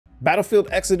Battlefield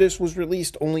Exodus was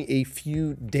released only a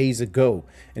few days ago,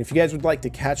 and if you guys would like to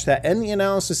catch that and the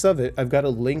analysis of it, I've got a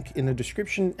link in the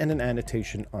description and an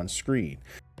annotation on screen.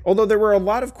 Although there were a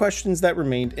lot of questions that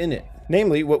remained in it,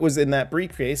 namely what was in that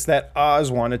briefcase that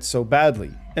Oz wanted so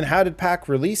badly, and how did Pac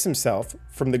release himself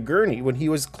from the gurney when he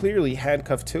was clearly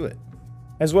handcuffed to it,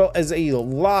 as well as a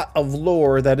lot of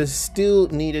lore that is still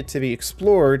needed to be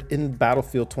explored in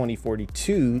Battlefield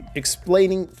 2042,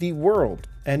 explaining the world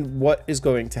and what is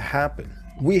going to happen.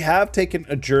 We have taken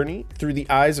a journey through the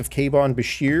eyes of Kayvan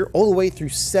Bechir all the way through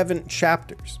 7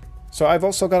 chapters. So I've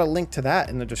also got a link to that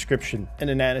in the description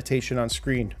and an annotation on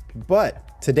screen.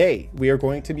 But today we are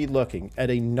going to be looking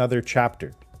at another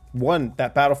chapter, one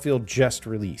that Battlefield just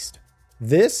released.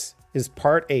 This is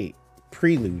part 8,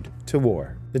 Prelude to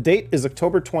War. The date is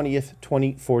October 20th,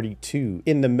 2042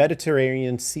 in the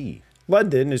Mediterranean Sea.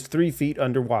 London is 3 feet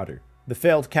underwater, the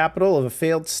failed capital of a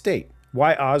failed state.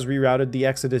 Why Oz rerouted the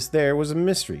Exodus there was a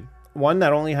mystery, one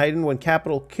that only heightened when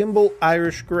Captain Kimball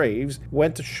Irish Graves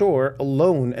went ashore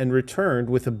alone and returned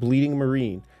with a bleeding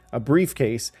Marine, a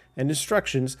briefcase, and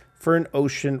instructions for an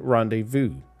ocean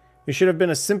rendezvous. It should have been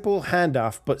a simple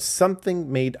handoff, but something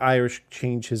made Irish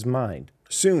change his mind.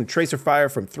 Soon, tracer fire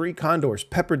from 3 Condors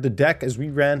peppered the deck as we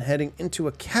ran heading into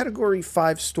a Category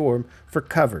 5 storm for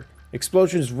cover.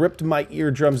 Explosions ripped my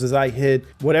eardrums as I hid.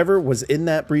 Whatever was in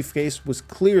that briefcase was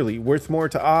clearly worth more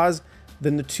to Oz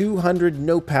than the 200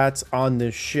 no-pats on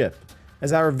this ship.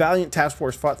 As our valiant task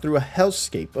force fought through a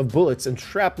hellscape of bullets and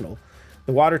shrapnel,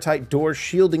 the watertight door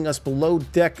shielding us below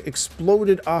deck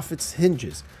exploded off its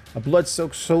hinges. A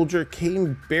blood-soaked soldier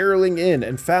came barreling in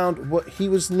and found what he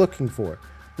was looking for: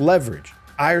 leverage.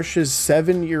 Irish's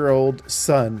 7-year-old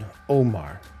son,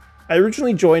 Omar. I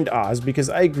originally joined Oz because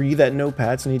I agree that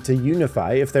no-pats need to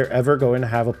unify if they're ever going to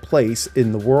have a place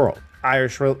in the world.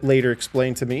 Irish later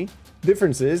explained to me,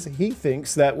 difference is he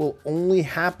thinks that will only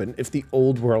happen if the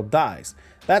old world dies.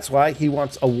 That's why he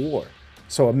wants a war.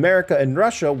 So America and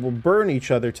Russia will burn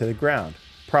each other to the ground.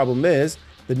 Problem is,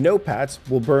 the no-pats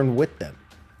will burn with them.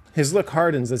 His look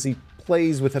hardens as he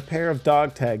plays with a pair of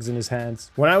dog tags in his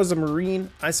hands. When I was a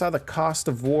Marine, I saw the cost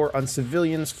of war on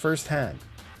civilians firsthand.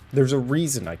 There's a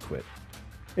reason I quit.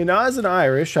 In Oz and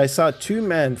Irish, I saw 2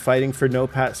 men fighting for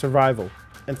no-pat survival,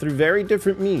 and through very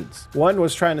different means. One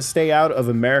was trying to stay out of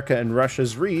America and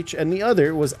Russia's reach, and the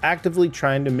other was actively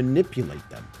trying to manipulate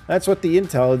them. That's what the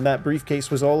intel in that briefcase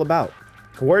was all about.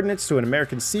 Coordinates to an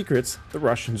American secrets the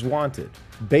Russians wanted.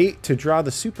 Bait to draw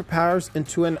the superpowers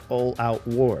into an all-out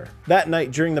war. That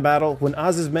night during the battle, when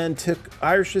Oz's men took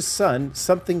Irish's son,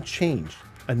 something changed.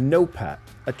 A no-pat,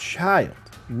 a child,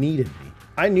 needed me.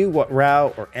 I knew what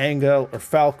Rao or Angel or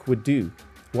Falk would do,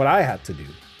 what I had to do.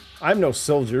 I'm no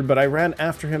soldier, but I ran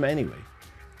after him anyway.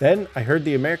 Then I heard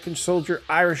the American soldier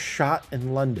Irish shot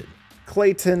in London.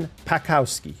 Clayton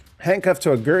Pakowski, handcuffed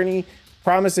to a gurney,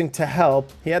 promising to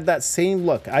help. He had that same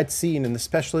look I'd seen in the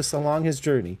specialists along his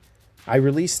journey. I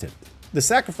released him. The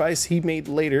sacrifice he made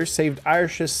later saved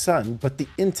Irish's son, but the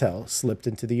intel slipped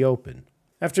into the open.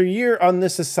 After a year on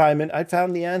this assignment, I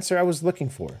found the answer I was looking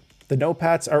for. The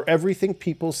no-pats are everything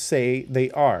people say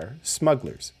they are: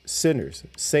 smugglers, sinners,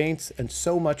 saints, and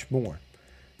so much more.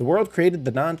 The world created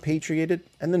the non-patrioted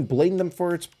and then blamed them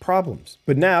for its problems.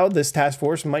 But now this task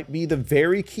force might be the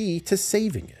very key to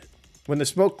saving it. When the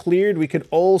smoke cleared, we could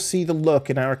all see the look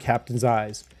in our captain's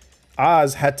eyes.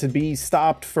 Oz had to be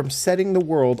stopped from setting the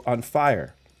world on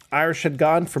fire. Irish had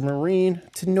gone from Marine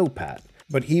to no-pat,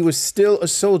 but he was still a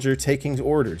soldier taking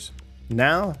orders.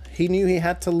 Now he knew he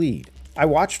had to lead. I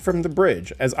watched from the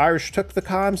bridge as Irish took the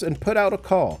comms and put out a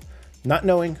call, not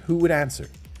knowing who would answer.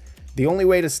 The only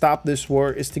way to stop this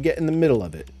war is to get in the middle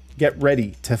of it. Get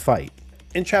ready to fight.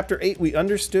 In Chapter 8, we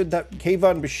understood that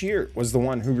Kayvan Bechir was the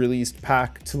one who released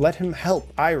Pac to let him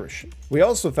help Irish. We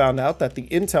also found out that the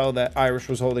intel that Irish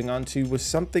was holding on to was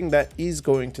something that is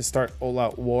going to start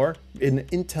all-out war, an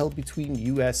intel between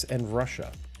US and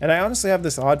Russia. And I honestly have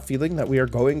this odd feeling that we are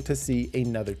going to see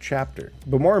another chapter.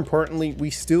 But more importantly,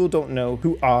 we still don't know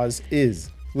who Oz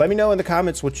is. Let me know in the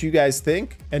comments what you guys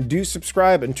think, and do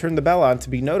subscribe and turn the bell on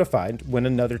to be notified when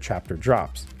another chapter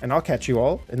drops. And I'll catch you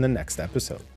all in the next episode.